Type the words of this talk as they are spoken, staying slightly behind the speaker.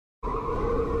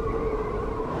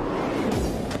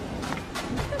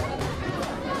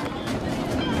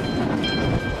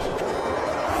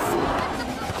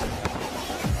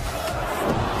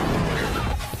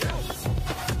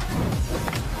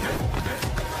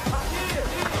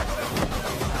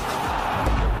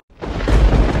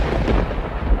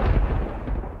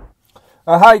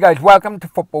Hi guys, welcome to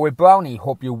Football with Brownie.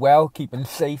 Hope you're well, keeping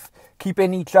safe,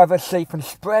 keeping each other safe and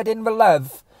spreading the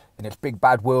love in this big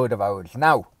bad world of ours.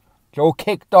 Now, Joe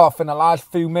kicked off in the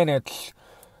last few minutes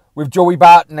with Joey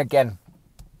Barton again.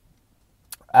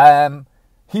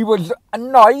 He was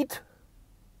annoyed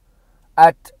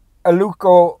at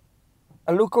Aluko's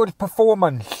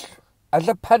performance as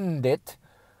a pundit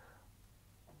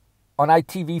on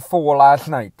ITV4 last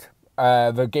night.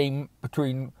 The game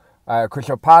between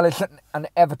Crystal Palace and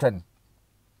Everton.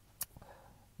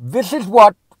 This is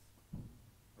what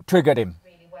triggered him.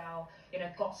 Really well,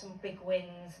 got some big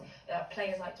wins.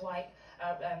 Players like Dwight,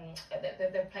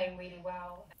 they're playing really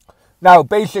well. Now,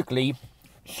 basically,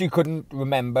 she couldn't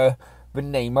remember the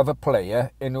name of a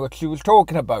player in which she was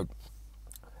talking about.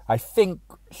 I think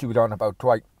she was on about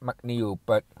Dwight McNeil,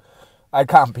 but I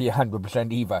can't be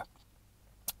 100% either.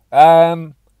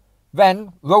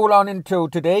 Then, roll on until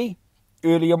today,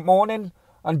 early morning,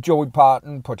 and Joey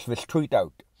Barton puts this tweet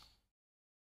out.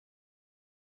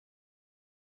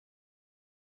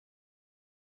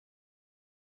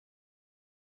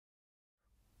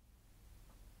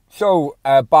 So,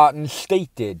 Barton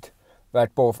stated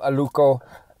that both Aluko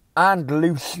and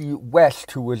Lucy West,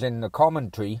 who was in the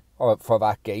commentary for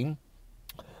that game,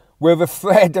 were the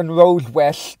Fred and Rose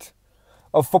West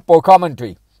of football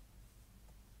commentary.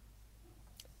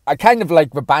 I kind of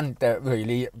like the banter,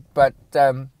 really, but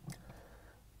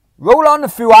roll on a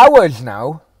few hours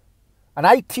now, and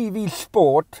ITV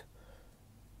Sport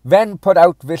then put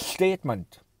out this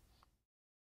statement.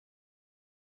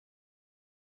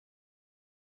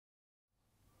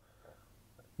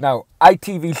 Now,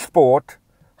 ITV Sport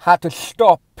had to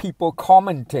stop people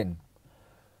commenting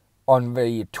on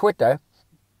the Twitter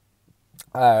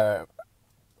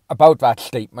about that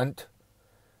statement.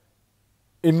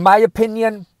 In my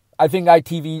opinion, I think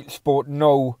ITV Sport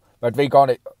know that they got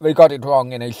it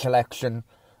wrong in a selection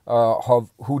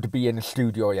of who to be in the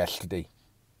studio yesterday.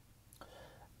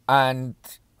 And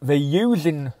they're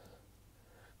using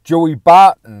Joey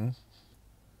Barton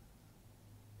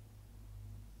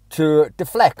to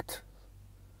deflect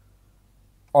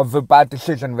of the bad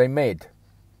decision they made.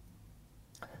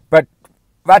 But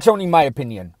that's only my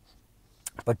opinion.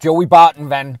 But Joey Barton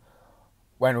then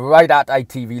went right at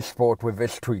ITV Sport with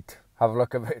this tweet. Have a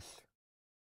look at this.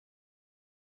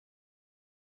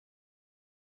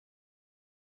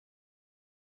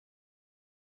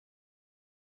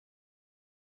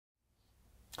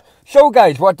 So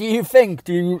guys, what do you think?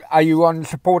 Are you on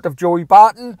support of Joey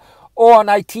Barton or on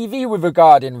ITV with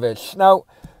regarding this? Now,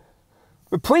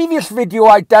 the previous video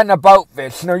I done about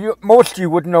this, now most of you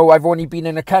would know I've only been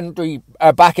in the country,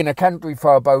 back in the country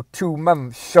for about 2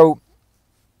 months, so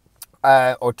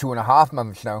or 2.5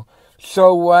 months now.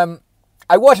 So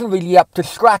I wasn't really up to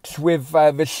scratch with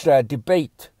this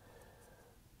debate,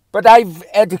 but I've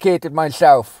educated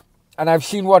myself and I've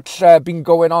seen what's been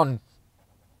going on.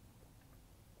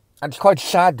 And it's quite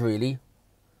sad, really.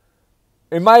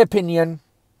 In my opinion,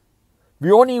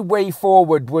 the only way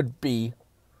forward would be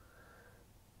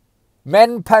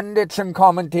men pundits and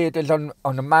commentators on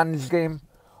the man's game,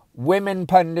 women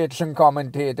pundits and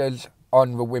commentators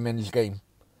on the women's game.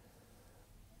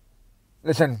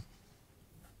 Listen,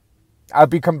 I'll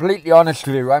be completely honest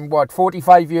with you. I'm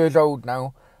 45 years old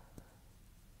now,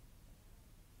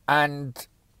 and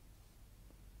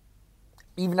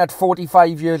even at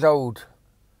 45 years old,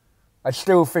 I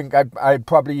still think I'd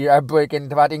probably break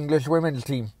into that English women's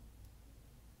team.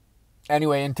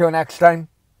 Anyway, until next time,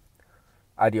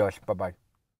 adios, bye-bye.